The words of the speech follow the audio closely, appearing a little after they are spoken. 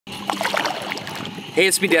Hey,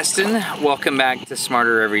 it's me, Destin. Welcome back to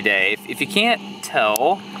Smarter Every Day. If you can't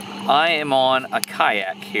tell, I am on a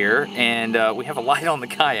kayak here, and we have a light on the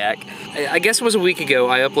kayak. I guess it was a week ago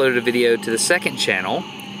I uploaded a video to the second channel,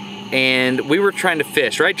 and we were trying to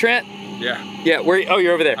fish, right, Trent? Yeah. Yeah, oh,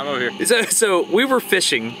 you're over there. I'm over here. So we were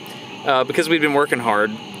fishing because we'd been working hard,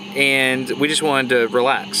 and we just wanted to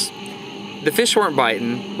relax. The fish weren't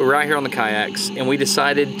biting. We were out here on the kayaks, and we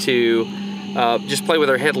decided to just play with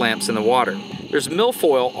our headlamps in the water. There's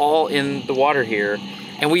milfoil all in the water here,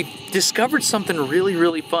 and we discovered something really,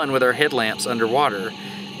 really fun with our headlamps underwater.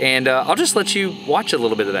 And I'll just let you watch a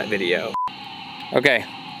little bit of that video. Okay,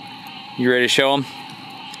 you ready to show them?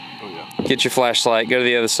 Oh yeah. Get your flashlight, go to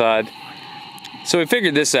the other side. So we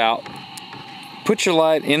figured this out. Put your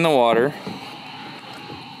light in the water,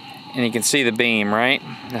 and you can see the beam, right?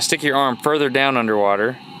 Now stick your arm further down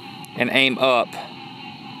underwater and aim up.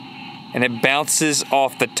 And it bounces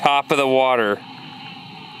off the top of the water.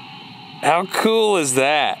 How cool is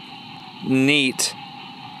that? Neat.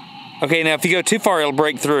 Okay, now if you go too far, it'll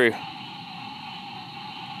break through.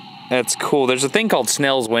 That's cool. There's a thing called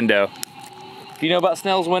Snell's window. Do you know about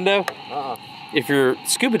Snell's window? If you're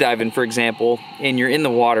scuba diving, for example, and you're in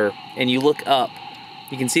the water and you look up,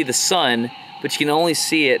 you can see the sun, but you can only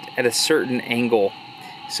see it at a certain angle.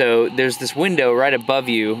 So there's this window right above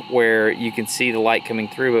you where you can see the light coming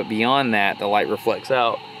through, but beyond that, the light reflects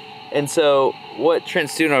out. And so what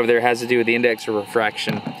Trent's doing over there has to do with the index of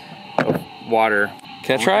refraction of water.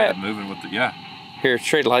 Can I try it? Moving with the, yeah. Here,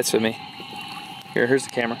 trade lights with me. Here's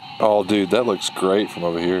the camera. Oh, dude, that looks great from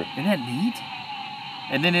over here. Isn't that neat?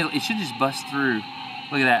 And then it should just bust through.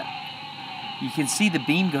 Look at that. You can see the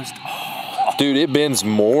beam goes, oh. Dude, it bends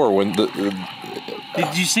more when the...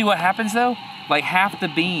 Did you see what happens though? Like half the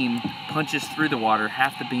beam punches through the water,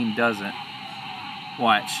 half the beam doesn't.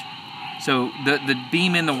 Watch. So the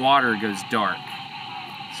beam in the water goes dark.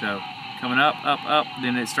 So coming up, up,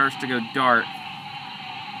 then it starts to go dark.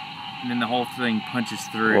 And then the whole thing punches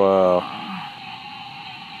through. Wow.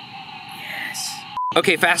 Yes.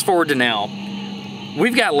 Okay, fast forward to now.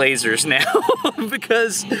 We've got lasers now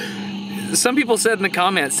because some people said in the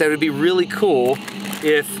comments that it would be really cool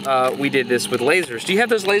if we did this with lasers. Do you have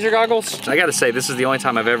those laser goggles? I gotta say, this is the only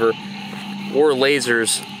time I've ever wore laser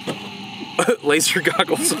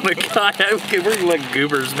goggles on a kayak. Okay, we're like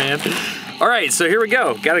goobers, man. All right, so here we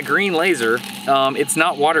go. Got a green laser. It's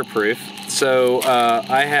not waterproof, so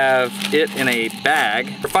I have it in a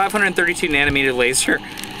bag. 532 nanometer laser,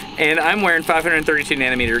 and I'm wearing 532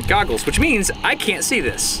 nanometer goggles, which means I can't see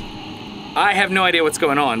this. I have no idea what's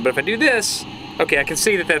going on, but if I do this, okay, I can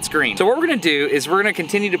see that that's green. So what we're gonna do is we're gonna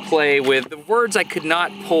continue to play with the words I could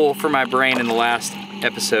not pull from my brain in the last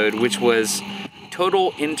episode, which was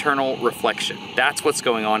total internal reflection. That's what's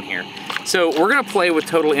going on here. So we're gonna play with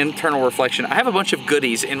total internal reflection. I have a bunch of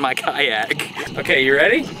goodies in my kayak. Okay, you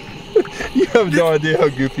ready? You have no idea how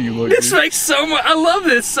goofy you look. This makes so much, I love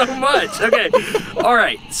this so much. Okay, all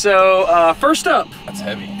right, so first up. That's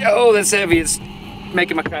heavy. Oh, that's heavy, it's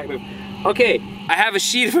making my kayak move. Okay, I have a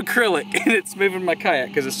sheet of acrylic and it's moving my kayak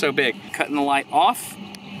because it's so big. Cutting the light off.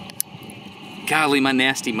 Golly, my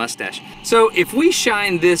nasty mustache. So if we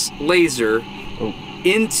shine this laser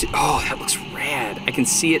into, oh, that looks rad. I can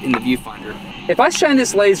see it in the viewfinder. If I shine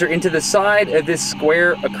this laser into the side of this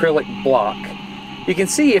square acrylic block, you can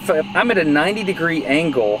see if I'm at a 90-degree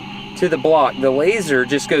angle to the block, the laser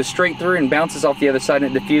just goes straight through and bounces off the other side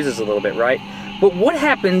and it diffuses a little bit, right? But what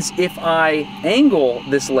happens if I angle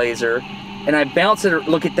this laser and I bounce it?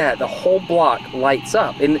 Look at that, the whole block lights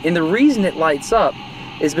up. And the reason it lights up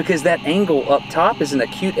is because that angle up top is an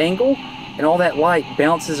acute angle and all that light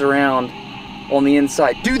bounces around on the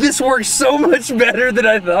inside. Dude, this works so much better than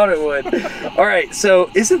I thought it would. All right, so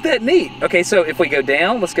isn't that neat? Okay, so if we go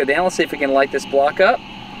down, let's go down. Let's see if we can light this block up.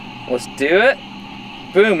 Let's do it.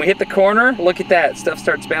 Boom, we hit the corner. Look at that, stuff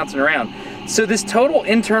starts bouncing around. So this total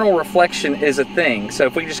internal reflection is a thing. So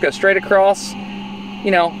if we just go straight across,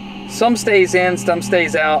 you know, some stays in, some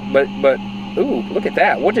stays out, but ooh, look at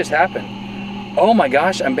that. What just happened? Oh my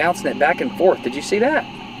gosh, I'm bouncing it back and forth. Did you see that?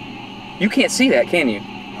 You can't see that, can you?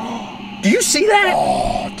 Do you see that?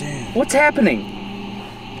 Oh, dude. What's happening?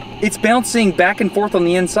 It's bouncing back and forth on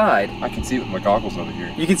the inside. I can see it with my goggles over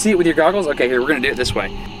here. You can see it with your goggles? Okay, here, we're gonna do it this way.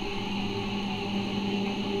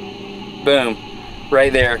 Boom,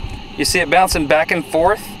 right there. You see it bouncing back and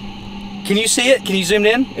forth? Can you see it? Can you zoom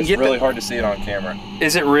in? It's really hard to see it on camera.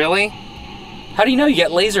 Is it really? How do you know you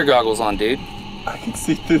got laser goggles on, dude? I can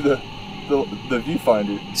see through the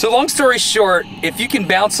viewfinder. So long story short, if you can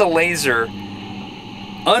bounce a laser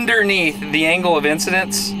underneath the angle of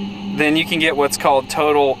incidence, then you can get what's called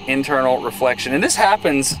total internal reflection. And this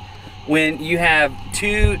happens when you have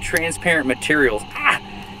two transparent materials.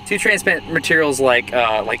 Two transparent materials like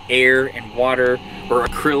air and water, or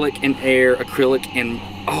acrylic and air, acrylic and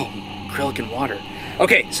water.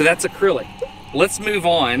 Okay, so that's acrylic. Let's move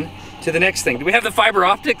on to the next thing. Do we have the fiber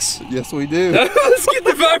optics? Yes, we do. Let's get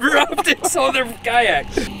the fiber optics on their kayak.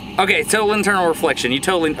 Okay, total internal reflection. You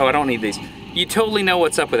totally, oh, I don't need these. You totally know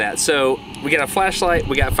what's up with that. So we got a flashlight,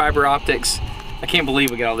 we got fiber optics. I can't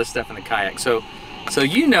believe we got all this stuff in the kayak. So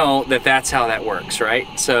you know that that's how that works, right?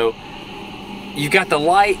 So you've got the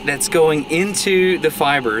light that's going into the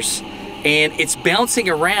fibers, and it's bouncing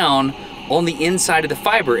around on the inside of the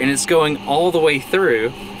fiber, and it's going all the way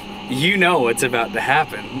through. You know what's about to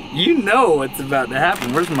happen. You know what's about to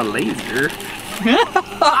happen. Where's my laser?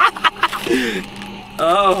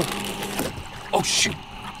 Oh shoot.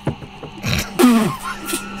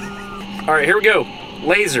 All right, here we go.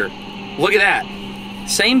 Laser. Look at that.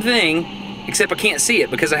 Same thing, except I can't see it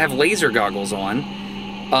because I have laser goggles on.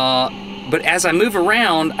 But as I move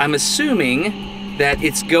around, I'm assuming that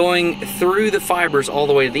it's going through the fibers all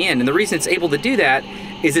the way to the end. And the reason it's able to do that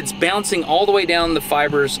is it's bouncing all the way down the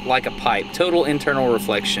fibers like a pipe. Total internal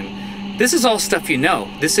reflection. This is all stuff you know.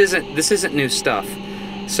 This isn't new stuff.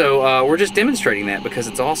 So we're just demonstrating that because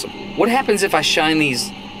it's awesome. What happens if I shine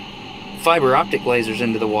these fiber optic lasers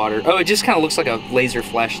into the water? Oh, it just kind of looks like a laser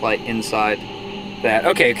flashlight inside that.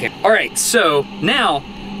 Okay. All right, so now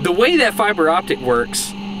the way that fiber optic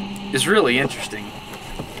works is really interesting.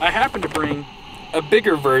 I happen to bring a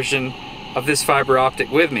bigger version of this fiber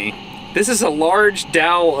optic with me. This is a large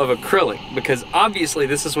dowel of acrylic because obviously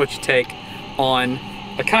this is what you take on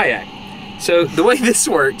a kayak. So the way this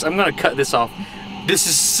works, I'm gonna cut this off. This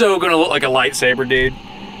is so gonna look like a lightsaber, dude.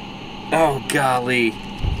 Oh, golly.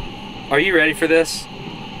 Are you ready for this?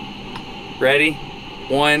 Ready?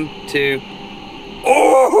 1, 2.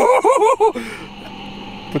 Oh!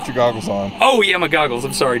 Put your goggles on. Oh yeah, my goggles.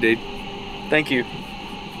 I'm sorry, dude. Thank you.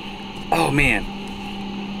 Oh man.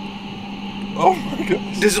 Oh my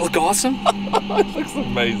gosh. Does it look awesome? It looks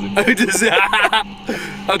amazing.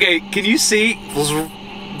 Okay, can you see?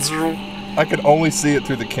 I can only see it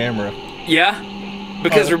through the camera. Yeah?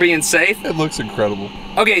 Because we're being safe? It looks incredible.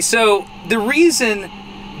 Okay, so the reason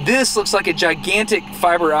this looks like a gigantic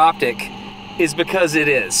fiber optic is because it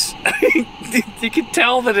is. You can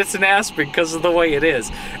tell that it's an aspirin because of the way it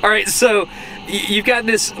is. All right, so you've got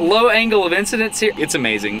this low angle of incidence here. It's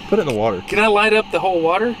amazing. Put it in the water. Can I light up the whole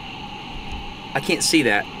water? I can't see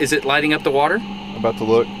that. Is it lighting up the water? About to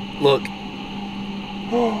look. Look.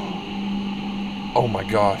 Oh my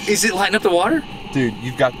gosh. Is it lighting up the water? Dude,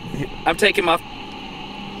 you've got... I'm taking my...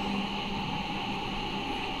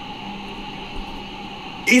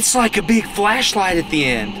 It's like a big flashlight at the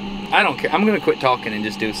end. I don't care. I'm gonna quit talking and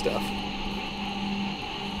just do stuff.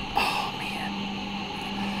 Oh man.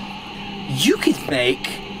 You could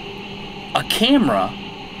make a camera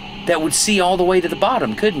that would see all the way to the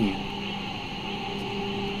bottom, couldn't you?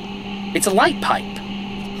 It's a light pipe.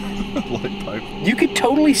 Light pipe. You could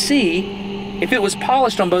totally see, if it was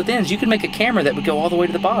polished on both ends, you could make a camera that would go all the way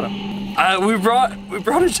to the bottom. We brought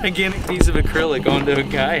a gigantic piece of acrylic onto a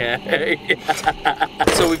kayak.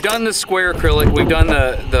 So we've done the square acrylic, we've done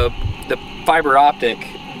the fiber optic,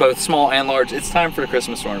 both small and large. It's time for the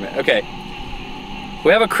Christmas ornament. Okay,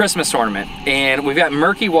 we have a Christmas ornament, and we've got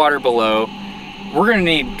murky water below. We're gonna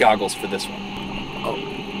need goggles for this one.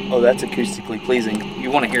 Oh, that's acoustically pleasing.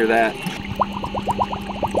 You want to hear that?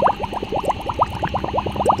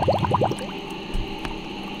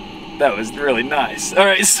 That was really nice. All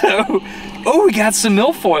right, so, oh, we got some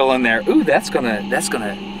milfoil in there. Ooh, it's gonna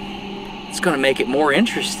make it more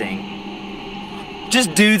interesting.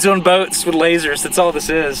 Just dudes on boats with lasers. That's all this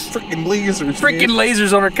is. Freaking lasers. Freaking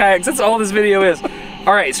lasers on our kayaks. That's all this video is.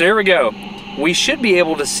 All right, so here we go. We should be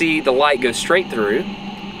able to see the light go straight through.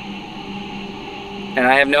 And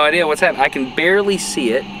I have no idea what's happening. I can barely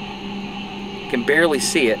see it.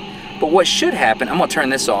 But what should happen, I'm gonna turn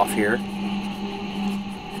this off here.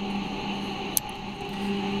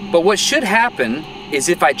 But what should happen is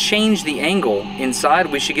if I change the angle inside,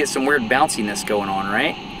 we should get some weird bounciness going on,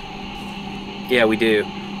 right? Yeah, we do.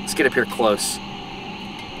 Let's get up here close.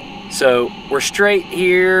 So we're straight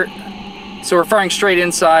here. So we're firing straight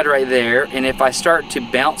inside right there. And if I start to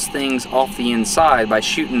bounce things off the inside by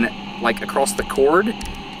shooting like across the cord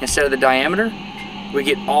instead of the diameter, we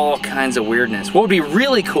get all kinds of weirdness. What would be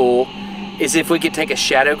really cool is if we could take a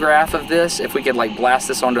shadow graph of this. If we could like blast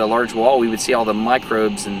this onto a large wall, we would see all the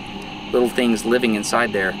microbes and little things living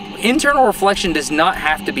inside there. Internal reflection does not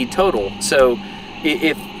have to be total. So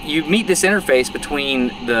if you meet this interface between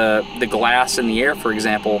the glass and the air, for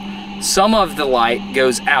example, some of the light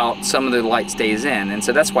goes out, some of the light stays in. And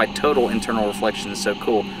so that's why total internal reflection is so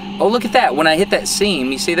cool. Oh, look at that. When I hit that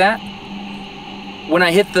seam, you see that? When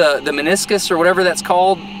I hit the meniscus or whatever that's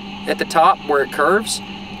called at the top where it curves,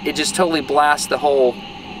 it just totally blasts the whole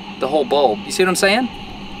bulb. You see what I'm saying?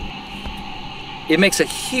 It makes a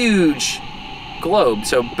huge globe.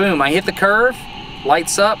 So boom, I hit the curve,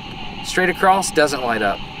 lights up, straight across, doesn't light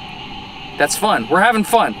up. That's fun. We're having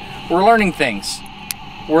fun. We're learning things.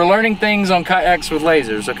 We're learning things on kayaks with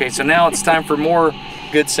lasers. Okay, so now it's time for more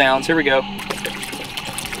good sounds. Here we go.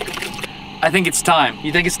 I think it's time.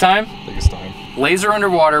 You think it's time? I think it's time. Laser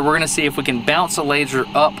underwater. We're gonna see if we can bounce a laser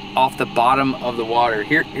up off the bottom of the water.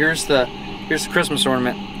 Here's the Christmas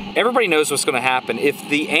ornament. Everybody knows what's gonna happen. If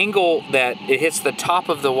the angle that it hits the top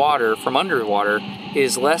of the water from underwater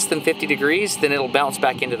is less than 50 degrees, then it'll bounce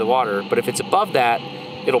back into the water. But if it's above that,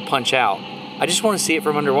 it'll punch out. I just wanna see it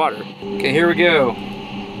from underwater. Okay, here we go.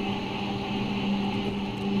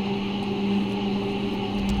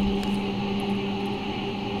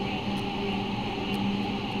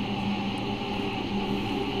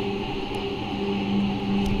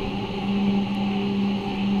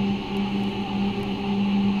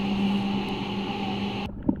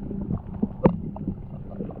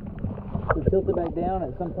 Tilt it back down.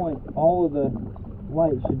 At some point, all of the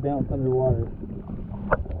light should bounce underwater.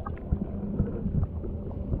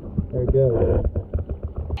 There it goes.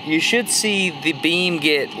 You should see the beam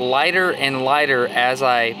get lighter and lighter as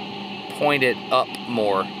I point it up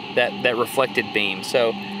more, that reflected beam.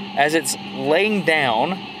 So as it's laying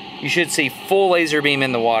down, you should see full laser beam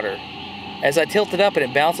in the water. As I tilt it up and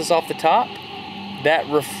it bounces off the top, that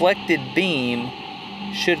reflected beam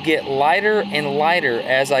should get lighter and lighter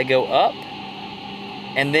as I go up.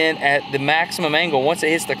 And then at the maximum angle, once it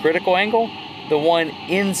hits the critical angle, the one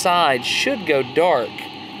inside should go dark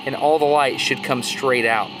and all the light should come straight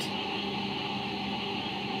out,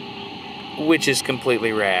 which is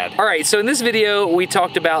completely rad. All right, so in this video, we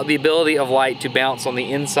talked about the ability of light to bounce on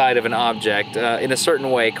the inside of an object in a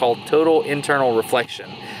certain way called total internal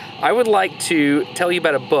reflection. I would like to tell you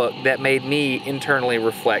about a book that made me internally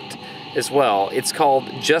reflect as well. It's called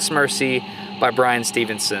Just Mercy by Brian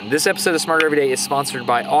Stevenson. This episode of Smarter Every Day is sponsored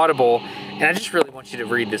by Audible, and I just really want you to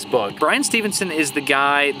read this book. Brian Stevenson is the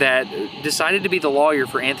guy that decided to be the lawyer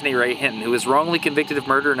for Anthony Ray Hinton, who was wrongly convicted of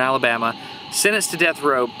murder in Alabama, sentenced to death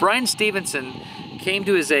row. Brian Stevenson came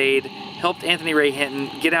to his aid, helped Anthony Ray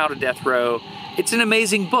Hinton get out of death row. It's an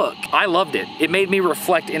amazing book. I loved it. It made me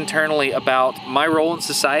reflect internally about my role in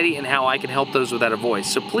society and how I can help those without a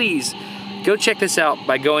voice. So please, go check this out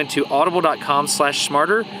by going to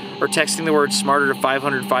audible.com/smarter or texting the word smarter to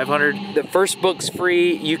 500-500. The first book's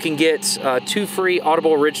free. You can get 2 free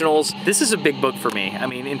Audible originals. This is a big book for me. I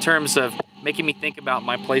mean, in terms of making me think about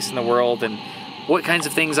my place in the world and what kinds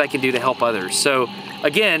of things I can do to help others. So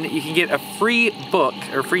again, you can get a free book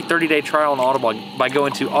or free 30-day trial on Audible by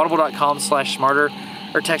going to audible.com/smarter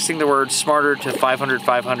or texting the word smarter to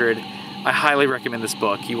 500-500. I highly recommend this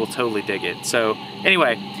book. You will totally dig it. So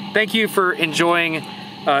anyway, thank you for enjoying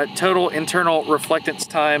total internal reflectance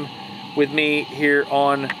time with me here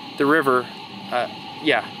on the river.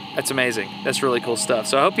 Yeah, that's amazing. That's really cool stuff.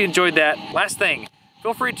 So I hope you enjoyed that. Last thing,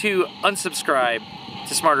 feel free to unsubscribe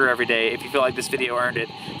to Smarter Every Day if you feel like this video earned it.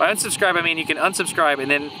 By unsubscribe, I mean you can unsubscribe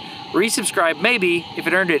and then resubscribe maybe if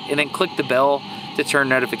it earned it, and then click the bell to turn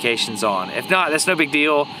notifications on. If not, that's no big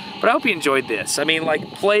deal. But I hope you enjoyed this. I mean,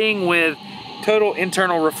 like, playing with total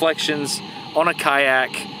internal reflections on a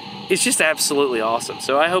kayak is just absolutely awesome.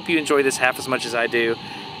 So I hope you enjoy this half as much as I do.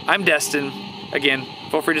 I'm Destin. Again,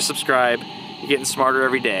 feel free to subscribe. You're getting smarter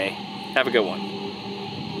every day. Have a good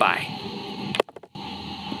one. Bye.